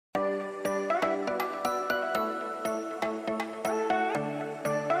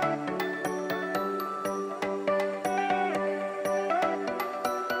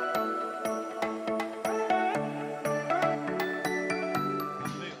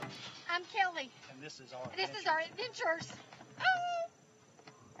This is our This is our adventures. Oh.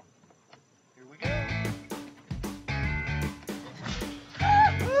 Here we go.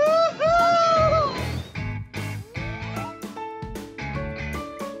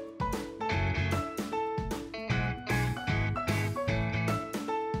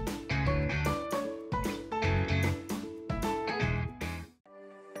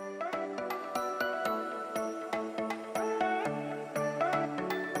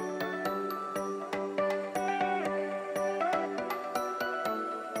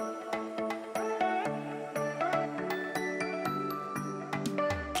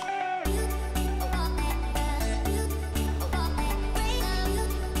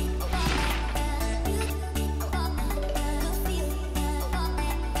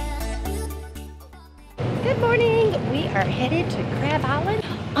 Good morning. We are headed to Crab Island.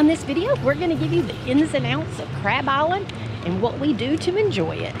 On this video, we're going to give you the ins and outs of Crab Island and what we do to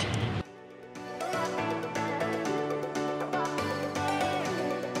enjoy it.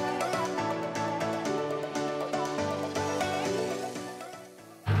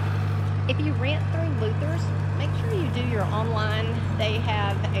 If you rent through Luther's, make sure you do your online. They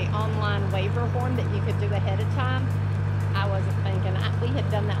have an online waiver form that you could do ahead of time. I wasn't thinking. We had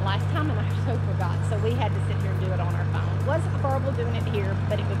done that last time and I so forgot. So we had to sit here and do it on our phone. It wasn't horrible doing it here,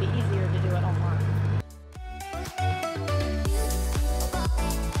 but it would be easier to do it online.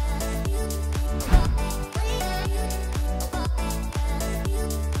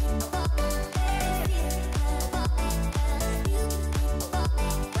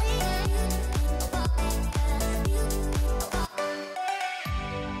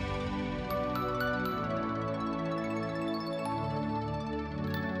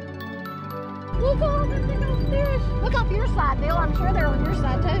 Look at all them big old fish. Look off your side, Bill. I'm sure they're on your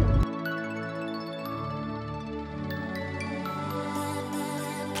side too.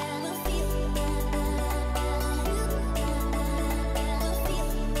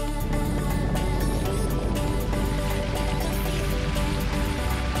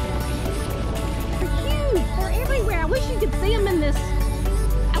 They're huge. They're everywhere. I wish you could see them in this.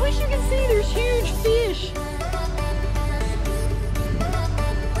 I wish you could see there's huge fish.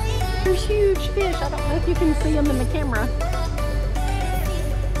 There's huge fish. I don't know if you can see them in the camera.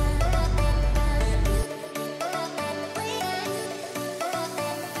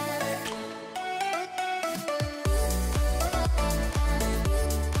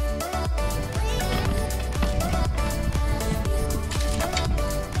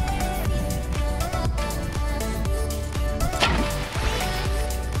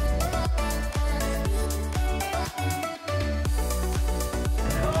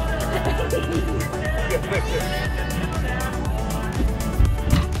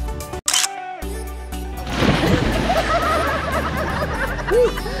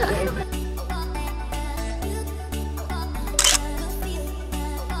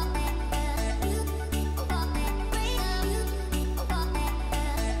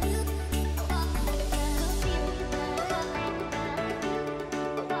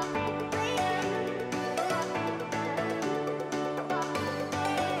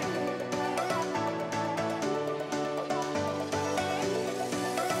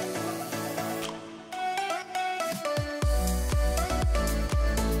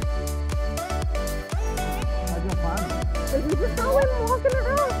 You just saw him walking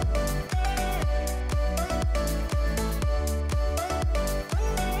around.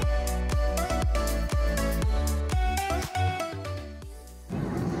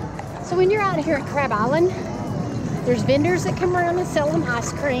 So when you're out here at Crab Island, there's vendors that come around and sell them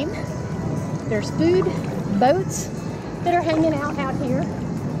ice cream. There's food, boats that are hanging out here.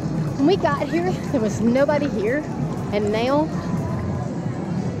 When we got here, there was nobody here, and now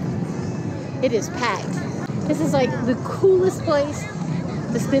it is packed. This is like the coolest place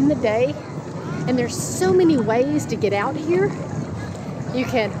to spend the day, and there's so many ways to get out here. You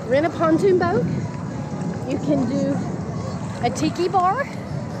can rent a pontoon boat, you can do a tiki bar,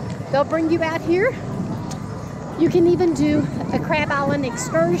 they'll bring you out here. You can even do a Crab Island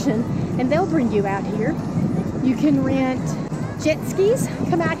excursion and they'll bring you out here. You can rent jet skis,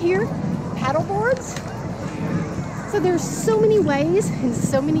 come out here, paddle boards. So there's so many ways and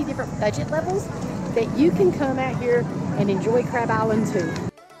so many different budget levels that you can come out here and enjoy Crab Island too.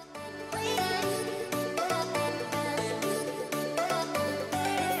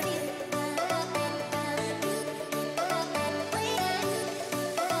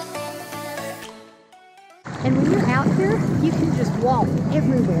 And when you're out here, you can just walk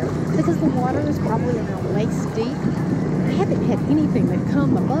everywhere because the water is probably around waist deep. I haven't had anything that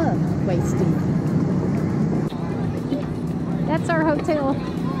come above waist deep. That's our hotel.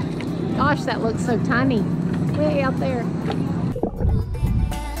 Gosh, that looks so tiny. Way out there.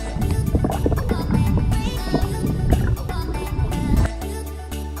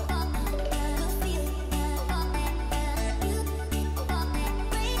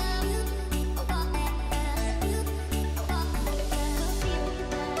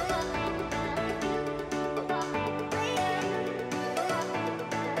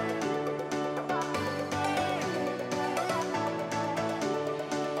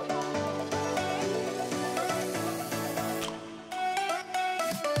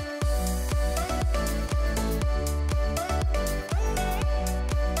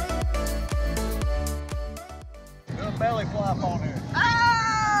 Belly flop on here.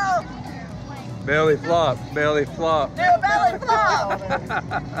 Oh! Belly flop, belly flop. Do a belly flop.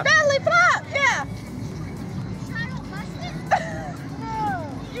 Belly flop, yeah.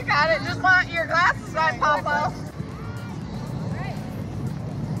 You got it. Just want your glasses might pop off.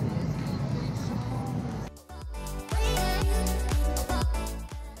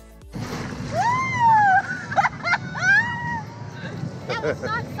 That was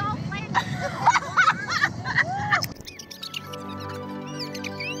not soft landing.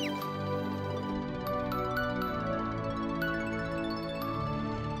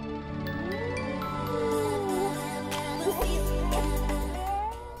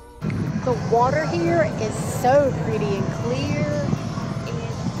 The water here is so pretty and clear, and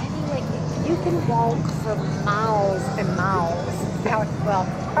I mean, like, you can walk for miles and miles. Well,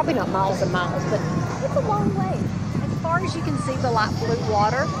 probably not miles and miles, but it's a long way. As far as you can see the light blue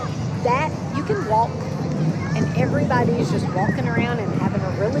water, that you can walk, and everybody is just walking around and having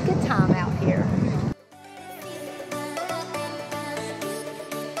a really good time out here.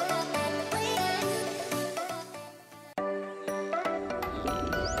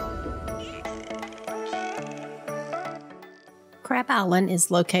 Crab Island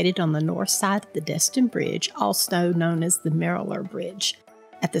is located on the north side of the Destin Bridge, also known as the Mariller Bridge,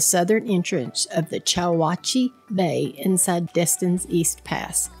 at the southern entrance of the Chowachee Bay inside Destin's East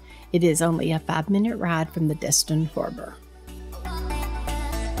Pass. It is only a 5-minute ride from the Destin Harbor.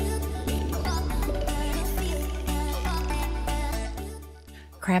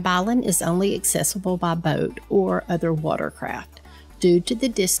 Crab Island is only accessible by boat or other watercraft due to the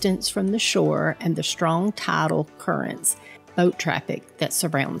distance from the shore and the strong tidal currents boat traffic that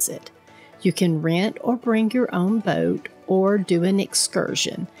surrounds it. You can rent or bring your own boat or do an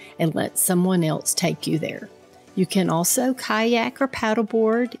excursion and let someone else take you there. You can also kayak or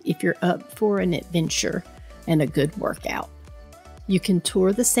paddleboard if you're up for an adventure and a good workout. You can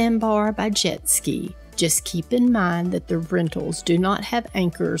tour the sandbar by jet ski. Just keep in mind that the rentals do not have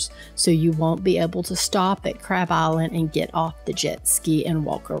anchors, so you won't be able to stop at Crab Island and get off the jet ski and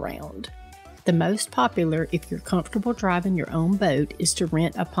walk around. The most popular, if you're comfortable driving your own boat, is to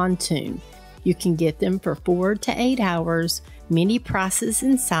rent a pontoon. You can get them for 4 to 8 hours, many prices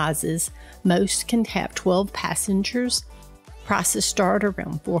and sizes. Most can have 12 passengers. Prices start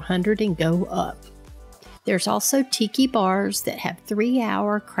around $400 and go up. There's also tiki bars that have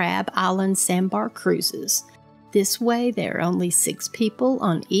 3-hour Crab Island sandbar cruises. This way, there are only 6 people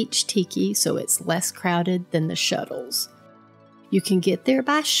on each tiki, so it's less crowded than the shuttles. You can get there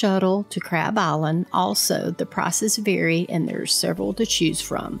by shuttle to Crab Island. Also, the prices vary and there's several to choose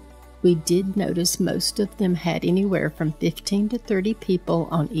from. We did notice most of them had anywhere from 15 to 30 people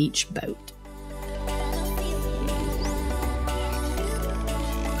on each boat.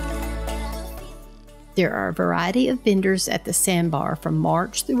 There are a variety of vendors at the sandbar from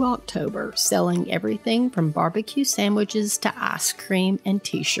March through October, selling everything from barbecue sandwiches to ice cream and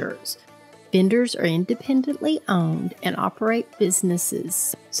t-shirts. Vendors are independently owned and operate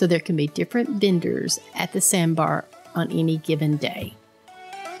businesses, so there can be different vendors at the sandbar on any given day.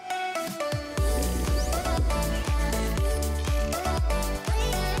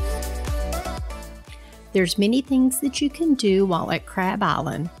 There's many things that you can do while at Crab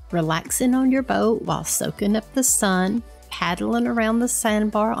Island, relaxing on your boat while soaking up the sun, paddling around the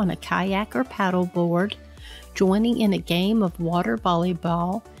sandbar on a kayak or paddleboard, joining in a game of water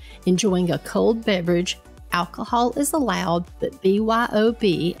volleyball, enjoying a cold beverage. Alcohol is allowed, but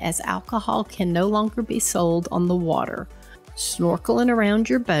BYOB, as alcohol can no longer be sold on the water. Snorkeling around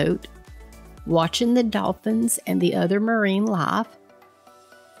your boat, watching the dolphins and the other marine life,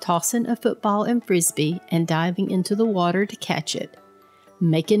 tossing a football and frisbee and diving into the water to catch it,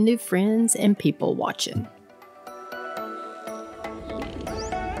 making new friends and people watching.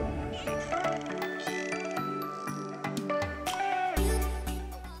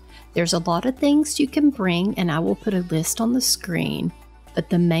 There's a lot of things you can bring, and I will put a list on the screen, but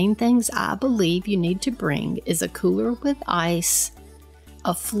the main things I believe you need to bring is a cooler with ice,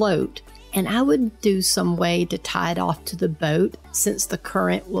 a float And I would do some way to tie it off to the boat since the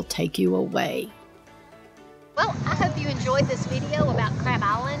current will take you away. Well, I hope you enjoyed this video about Crab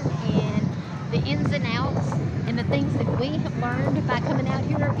Island and the ins and outs and the things that we have learned by coming out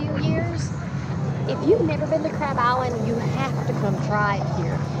here a few years. If you've never been to Crab Island, you have to come try it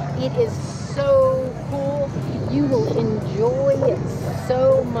here. It is so cool. You will enjoy it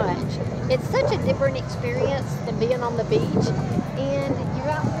so much. It's such a different experience than being on the beach, and you're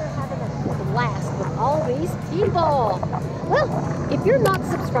out here having a blast with all these people. Well, if you're not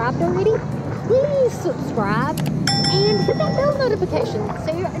subscribed already, please subscribe and hit that bell notification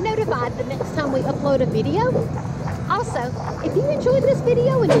so you're notified the next time we upload a video. Also, if you enjoyed this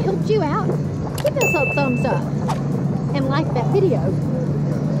video and it helped you out, give us a thumbs up and like that video.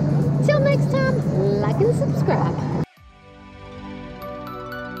 Till next time, like and subscribe.